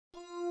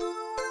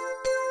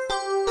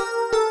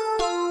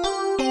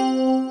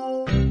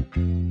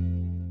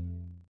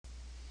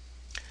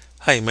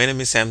Hi, my name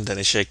is Sam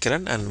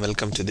Dhanashekaran and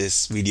welcome to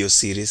this video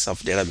series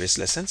of database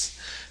lessons.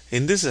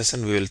 In this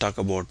lesson, we will talk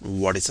about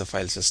what is a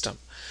file system.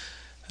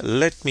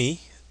 Let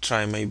me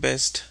try my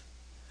best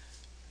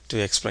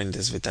to explain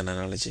this with an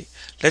analogy.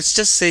 Let's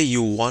just say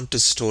you want to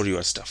store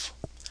your stuff.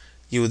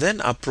 You then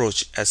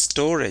approach a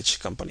storage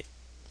company.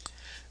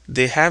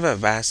 They have a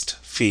vast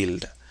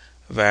field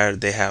where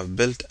they have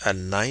built a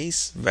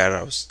nice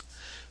warehouse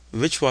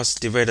which was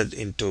divided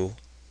into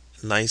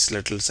nice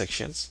little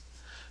sections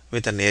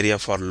with an area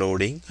for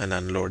loading and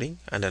unloading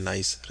and a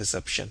nice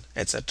reception,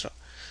 etc.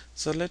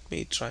 So let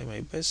me try my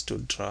best to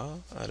draw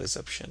a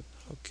reception.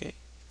 Okay,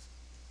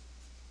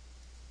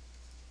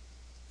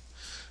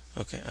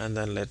 and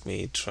then let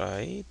me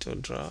try to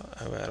draw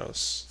a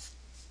warehouse.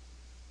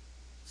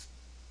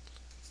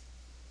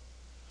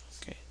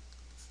 Okay,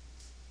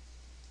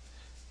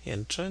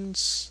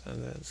 entrance,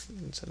 and then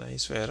it's a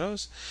nice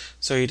warehouse.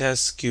 So it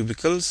has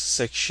cubicles,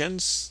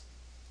 sections,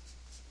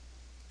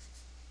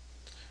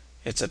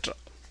 etc.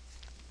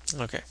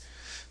 Okay,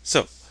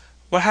 so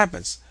what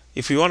happens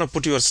if you want to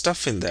put your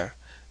stuff in there?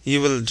 You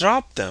will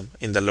drop them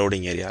in the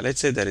loading area. Let's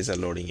say there is a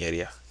loading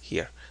area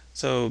here.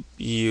 So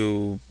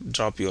you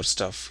drop your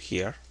stuff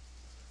here.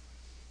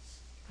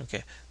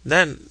 Okay,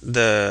 then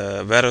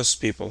the warehouse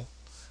people,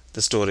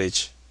 the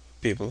storage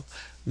people,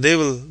 they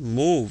will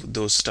move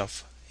those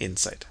stuff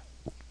inside,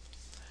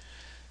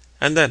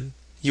 and then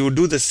you would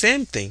do the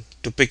same thing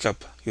to pick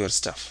up your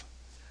stuff.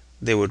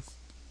 They would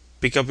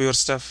pick up your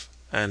stuff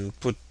and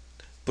put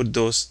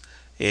those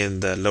in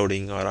the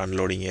loading or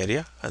unloading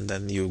area, and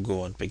then you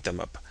go and pick them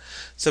up.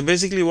 So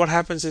basically what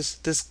happens is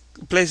this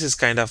place is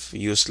kind of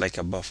used like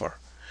a buffer,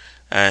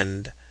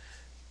 and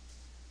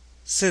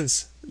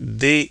since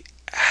they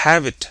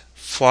have it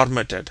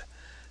formatted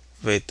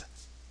with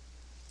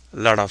a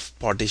lot of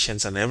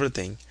partitions and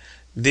everything,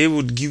 they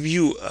would give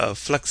you a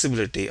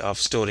flexibility of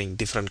storing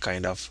different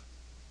kind of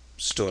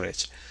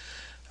storage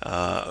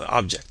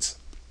objects.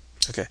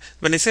 Okay,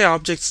 when I say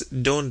objects,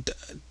 don't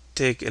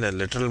take in a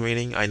literal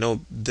meaning. I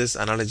know this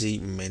analogy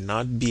may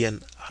not be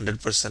an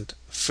 100%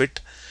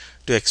 fit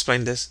to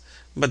explain this,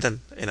 but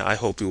then I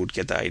hope you would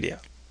get the idea.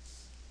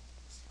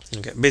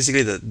 Okay,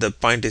 basically the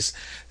point is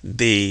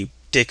they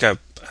take a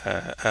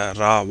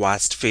raw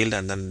vast field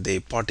and then they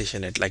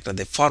partition it, like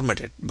they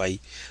format it by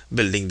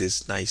building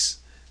this nice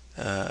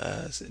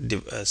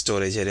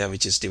storage area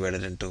which is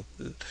divided into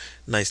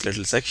nice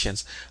little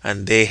sections,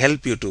 and they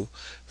help you to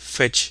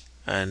fetch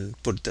and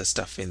put the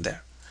stuff in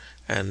there,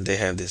 and they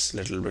have this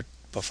little bit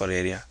buffer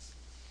area.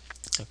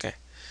 Okay,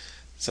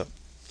 so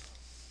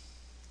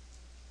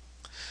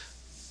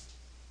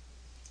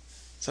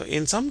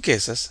in some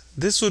cases,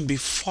 this would be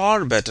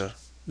far better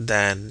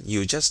than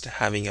you just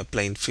having a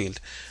plain field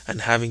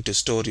and having to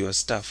store your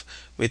stuff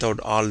without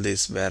all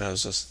these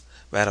warehouse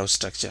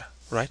structure,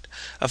 right?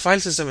 A file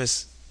system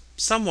is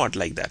somewhat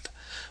like that.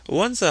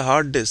 Once a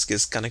hard disk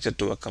is connected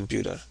to a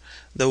computer,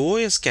 the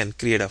OS can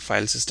create a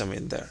file system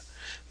in there,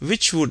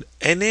 which would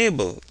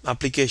enable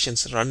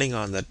applications running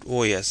on that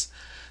OS,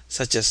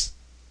 such as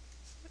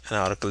an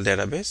Oracle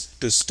database,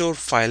 to store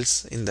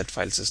files in that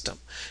file system.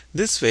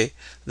 This way,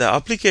 the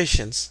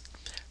applications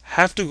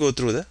have to go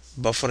through the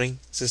buffering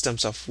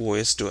systems of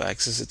OS to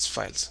access its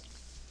files.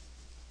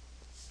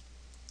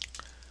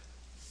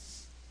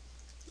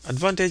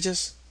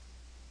 Advantages: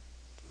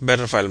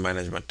 better file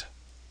management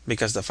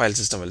because the file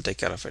system will take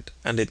care of it,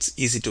 and it's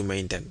easy to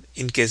maintain.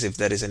 In case if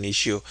there is an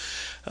issue,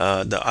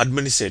 the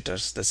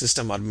administrators, the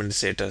system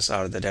administrators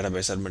or the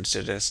database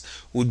administrators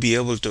would be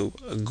able to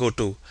go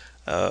to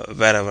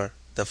wherever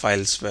the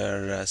files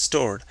were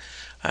stored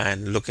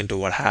and look into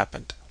what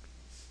happened.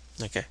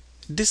 Okay.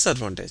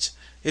 Disadvantage: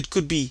 it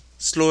could be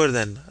slower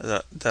than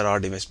the raw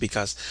device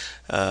because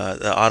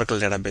the Oracle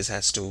database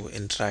has to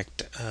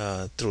interact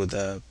through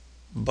the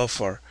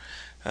buffer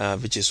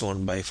which is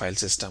owned by file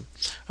system,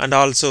 and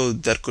also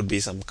there could be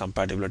some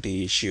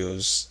compatibility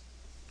issues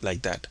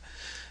like that.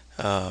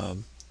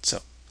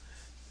 So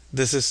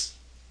this is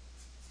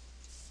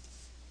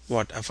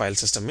what a file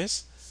system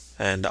is,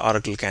 and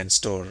Oracle can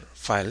store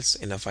files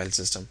in a file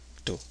system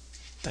too.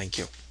 Thank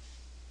you.